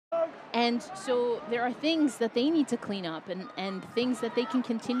And so there are things that they need to clean up and things that they can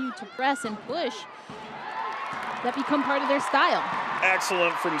continue to press and push that become part of their style.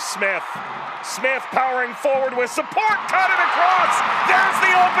 Excellent from Smith. Smith powering forward with support, cut it across. There's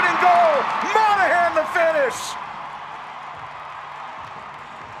the opening goal. Monaghan the finish.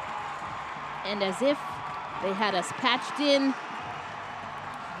 And as if they had us patched in,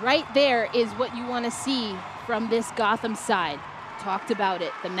 right there is what you want to see from this Gotham side. Talked about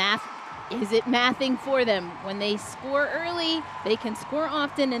it. The math, is it mathing for them? When they score early, they can score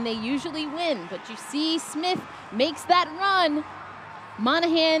often and they usually win. But you see Smith makes that run.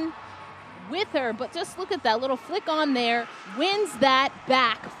 Monaghan with her, but just look at that little flick on there, wins that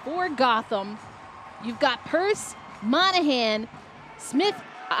back for Gotham. You've got Purse, Monaghan, Smith,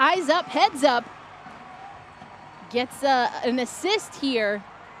 eyes up, heads up, gets an assist here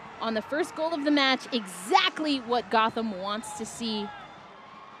on the first goal of the match, exactly what Gotham wants to see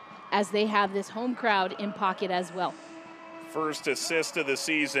as they have this home crowd in pocket as well. First assist of the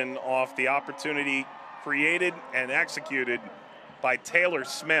season off the opportunity created and executed by Taylor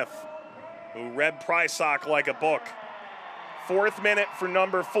Smith, who read Prysock like a book. 4th minute for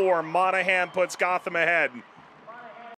number 4. Monaghan puts Gotham ahead.